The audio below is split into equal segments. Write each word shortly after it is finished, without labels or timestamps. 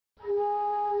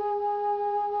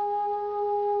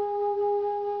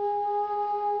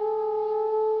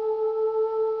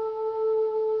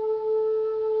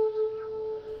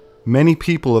Many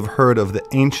people have heard of the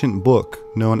ancient book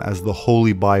known as the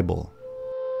Holy Bible.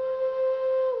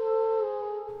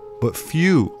 But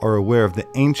few are aware of the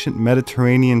ancient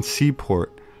Mediterranean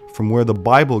seaport from where the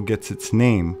Bible gets its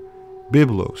name,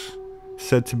 Byblos,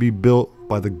 said to be built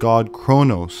by the god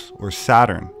Kronos or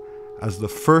Saturn as the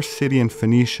first city in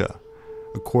Phoenicia,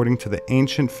 according to the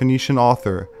ancient Phoenician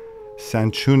author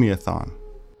Sanchuniathon.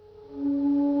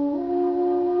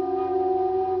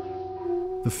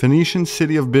 The Phoenician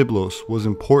city of Byblos was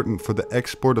important for the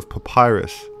export of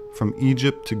papyrus from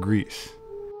Egypt to Greece.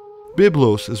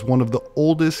 Byblos is one of the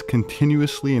oldest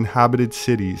continuously inhabited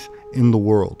cities in the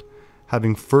world,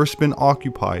 having first been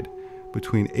occupied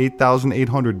between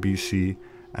 8,800 BC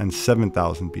and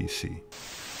 7,000 BC.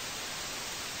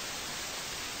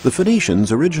 The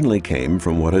Phoenicians originally came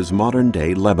from what is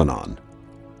modern-day Lebanon.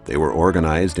 They were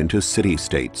organized into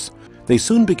city-states. They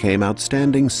soon became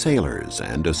outstanding sailors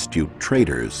and astute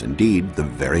traders, indeed the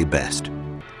very best.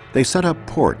 They set up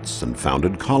ports and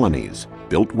founded colonies,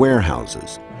 built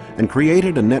warehouses, and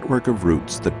created a network of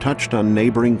routes that touched on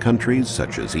neighboring countries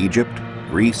such as Egypt,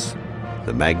 Greece,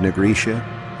 the Magna Graecia,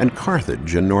 and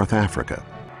Carthage in North Africa.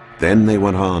 Then they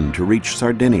went on to reach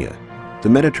Sardinia, the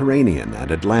Mediterranean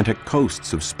and Atlantic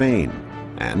coasts of Spain,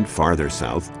 and farther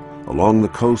south, along the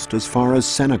coast as far as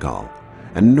Senegal,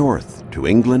 and north to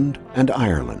England and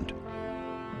Ireland.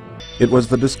 It was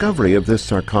the discovery of this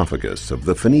sarcophagus of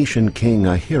the Phoenician king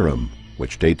Ahiram,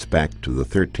 which dates back to the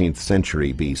 13th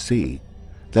century BC,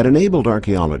 that enabled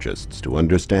archaeologists to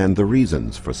understand the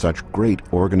reasons for such great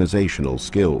organizational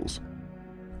skills.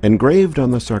 Engraved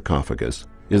on the sarcophagus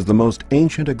is the most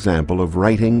ancient example of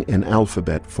writing in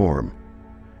alphabet form.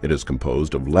 It is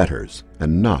composed of letters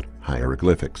and not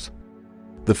hieroglyphics.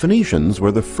 The Phoenicians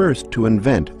were the first to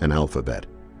invent an alphabet,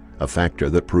 a factor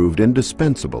that proved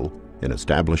indispensable in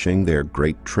establishing their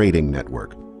great trading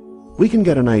network. We can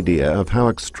get an idea of how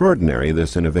extraordinary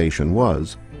this innovation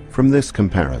was from this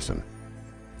comparison.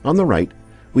 On the right,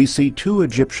 we see two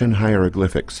Egyptian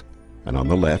hieroglyphics, and on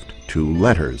the left, two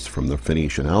letters from the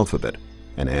Phoenician alphabet,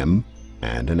 an M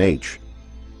and an H.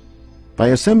 By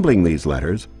assembling these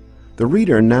letters, the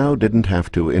reader now didn't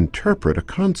have to interpret a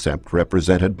concept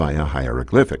represented by a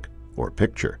hieroglyphic or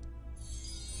picture.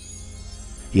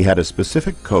 He had a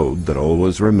specific code that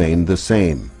always remained the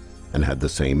same and had the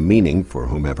same meaning for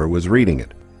whomever was reading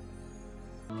it.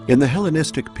 In the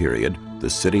Hellenistic period,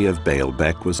 the city of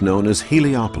Baalbek was known as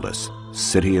Heliopolis,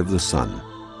 City of the Sun.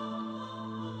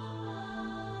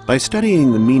 By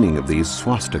studying the meaning of these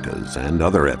swastikas and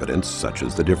other evidence, such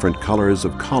as the different colors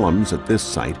of columns at this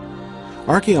site,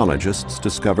 archaeologists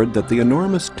discovered that the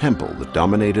enormous temple that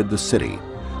dominated the city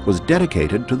was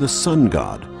dedicated to the sun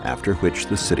god, after which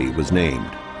the city was named.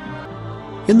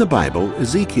 In the Bible,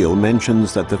 Ezekiel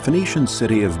mentions that the Phoenician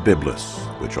city of Byblos,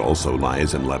 which also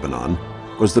lies in Lebanon,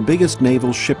 was the biggest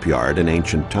naval shipyard in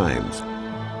ancient times.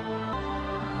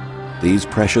 These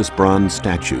precious bronze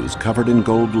statues covered in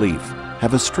gold leaf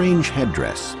have a strange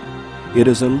headdress. It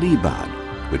is a libad,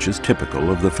 which is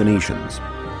typical of the Phoenicians.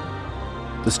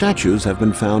 The statues have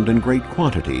been found in great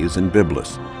quantities in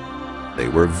Byblos. They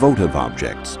were votive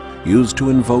objects used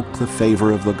to invoke the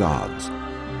favor of the gods.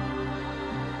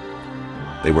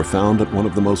 They were found at one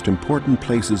of the most important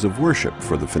places of worship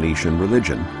for the Phoenician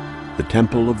religion, the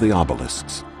Temple of the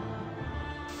Obelisks.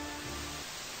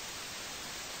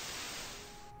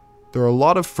 There are a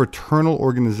lot of fraternal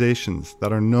organizations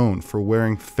that are known for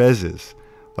wearing fezzes,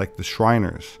 like the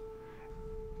Shriners.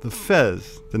 The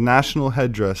fez, the national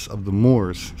headdress of the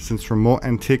Moors since remote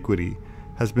antiquity,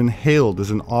 has been hailed as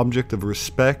an object of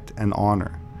respect and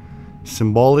honor.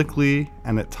 Symbolically,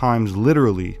 and at times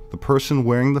literally, the person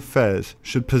wearing the fez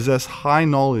should possess high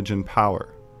knowledge and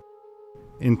power.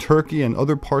 In Turkey and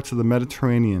other parts of the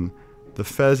Mediterranean, the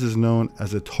fez is known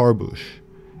as a tarbush.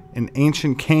 In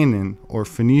ancient Canaan or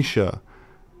Phoenicia,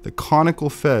 the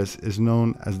conical fez is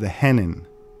known as the hennin.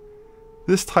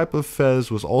 This type of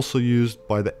fez was also used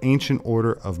by the ancient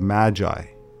order of Magi.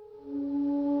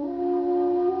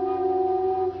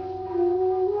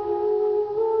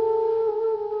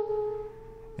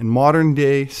 In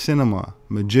modern-day cinema,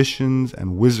 magicians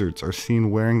and wizards are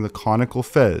seen wearing the conical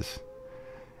fez.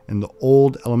 In the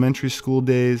old elementary school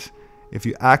days, if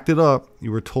you acted up,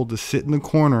 you were told to sit in the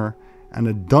corner and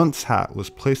a dunce hat was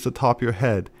placed atop your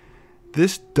head.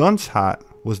 This dunce hat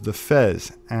was the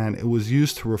fez, and it was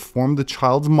used to reform the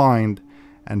child's mind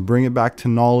and bring it back to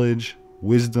knowledge,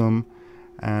 wisdom,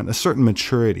 and a certain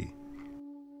maturity.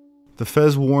 The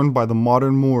fez worn by the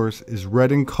modern Moors is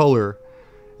red in color.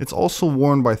 It's also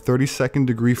worn by 32nd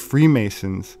degree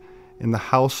Freemasons in the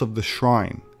House of the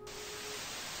Shrine.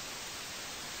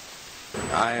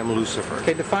 I am Lucifer.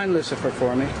 Okay, define Lucifer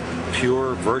for me.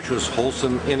 pure, virtuous,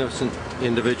 wholesome, innocent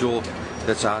individual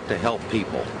that's out to help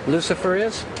people. Lucifer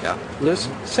is? Yeah.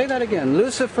 Say that again.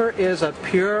 Lucifer is a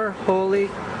pure, holy,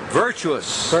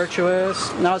 virtuous.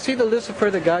 Now, is he the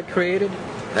Lucifer that God created?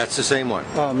 That's the same one.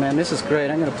 Oh, man, this is great.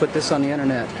 I'm going to put this on the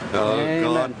internet. Oh, Amen.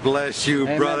 God bless you,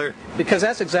 Amen. brother. Because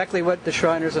that's exactly what the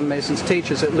Shriners and Masons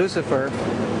teach, is that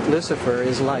Lucifer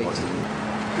is light.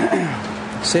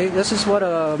 See, this is what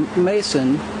a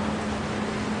Mason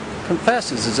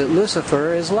confesses, is that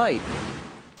Lucifer is light.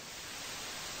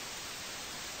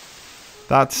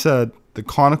 That said, the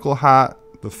conical hat,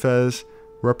 the fez,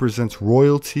 represents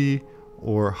royalty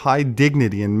or high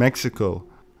dignity in Mexico,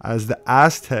 as the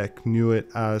Aztec knew it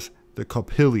as the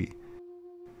Capili.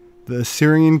 The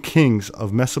Assyrian kings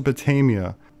of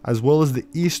Mesopotamia, as well as the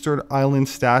Eastern island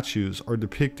statues, are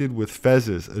depicted with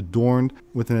fezes adorned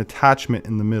with an attachment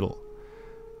in the middle.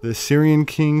 The Assyrian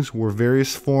kings wore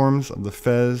various forms of the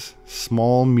fez,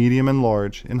 small, medium, and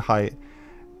large in height,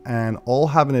 and all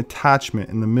have an attachment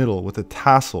in the middle with a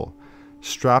tassel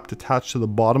strapped attached to the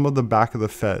bottom of the back of the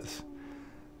fez.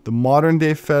 The modern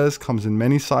day fez comes in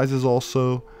many sizes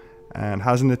also, and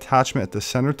has an attachment at the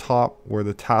center top where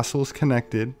the tassel is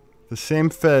connected. The same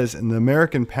fez in the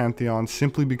American pantheon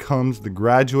simply becomes the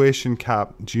graduation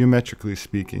cap, geometrically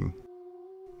speaking.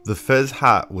 The fez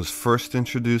hat was first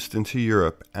introduced into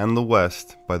Europe and the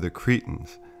West by the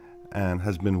Cretans, and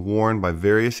has been worn by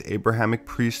various Abrahamic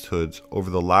priesthoods over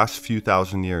the last few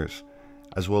thousand years,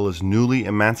 as well as newly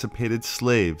emancipated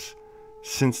slaves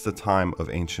since the time of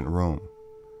ancient Rome.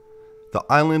 The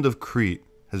island of Crete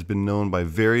has been known by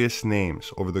various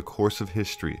names over the course of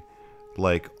history,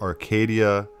 like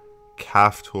Arcadia,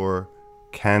 Caftor,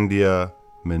 Candia,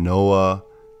 Minoa,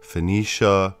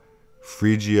 Phoenicia,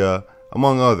 Phrygia,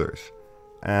 among others.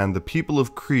 And the people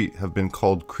of Crete have been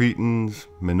called Cretans,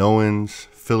 Minoans,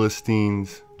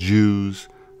 Philistines, Jews,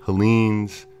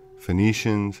 Hellenes,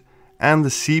 Phoenicians, and the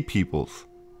Sea Peoples,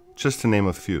 just to name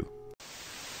a few.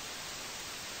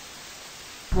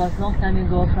 It was long time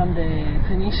ago from the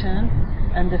Phoenician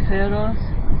and the pharaohs.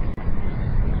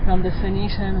 From the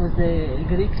Phoenician was the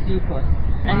Greek people.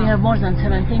 And you have more than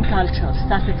 17 cultures,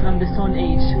 started from the Stone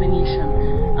Age: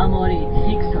 Phoenician, Amorite,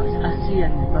 Hyksos,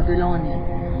 Assyrian,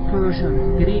 Babylonian,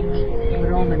 Persian, Greek,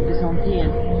 Roman,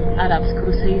 Byzantine, Arabs,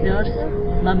 Crusaders,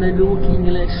 Mameluke,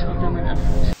 English, Ottoman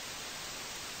Empire.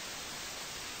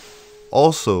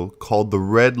 Also called the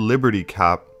Red Liberty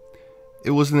Cap,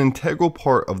 it was an integral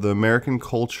part of the American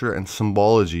culture and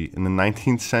symbology in the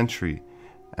 19th century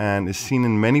and is seen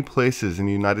in many places in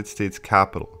the United States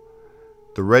Capitol.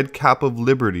 The red cap of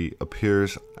liberty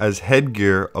appears as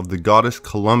headgear of the goddess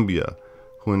Columbia,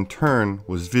 who in turn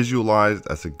was visualized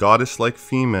as a goddess-like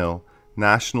female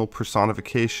national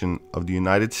personification of the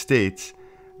United States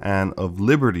and of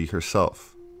liberty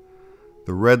herself.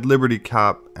 The red liberty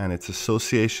cap and its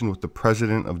association with the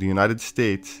President of the United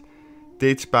States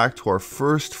dates back to our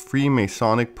first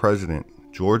Freemasonic president,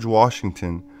 George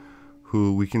Washington,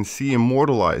 who we can see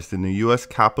immortalized in the U.S.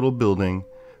 Capitol building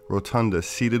rotunda,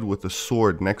 seated with a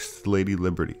sword next to Lady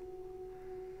Liberty.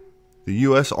 The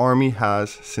U.S. Army has,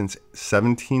 since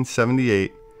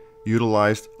 1778,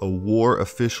 utilized a war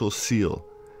official seal,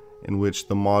 in which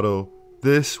the motto,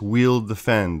 "This we'll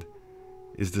defend,"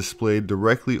 is displayed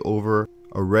directly over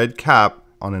a red cap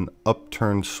on an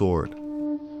upturned sword.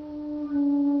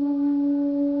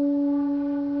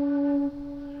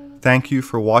 Thank you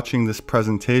for watching this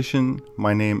presentation.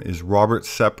 My name is Robert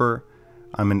Sepehr.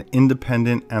 I'm an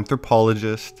independent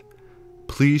anthropologist.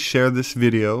 Please share this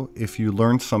video if you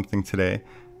learned something today.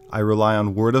 I rely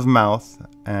on word of mouth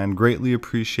and greatly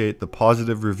appreciate the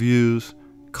positive reviews,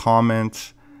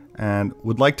 comments, and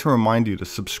would like to remind you to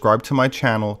subscribe to my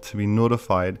channel to be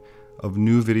notified of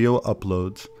new video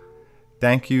uploads.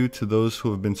 Thank you to those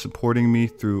who have been supporting me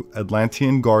through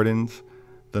Atlantean Gardens,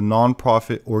 the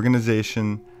nonprofit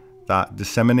organization that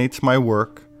disseminates my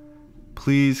work.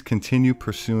 Please continue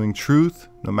pursuing truth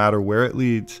no matter where it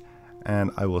leads, and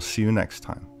I will see you next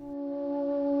time.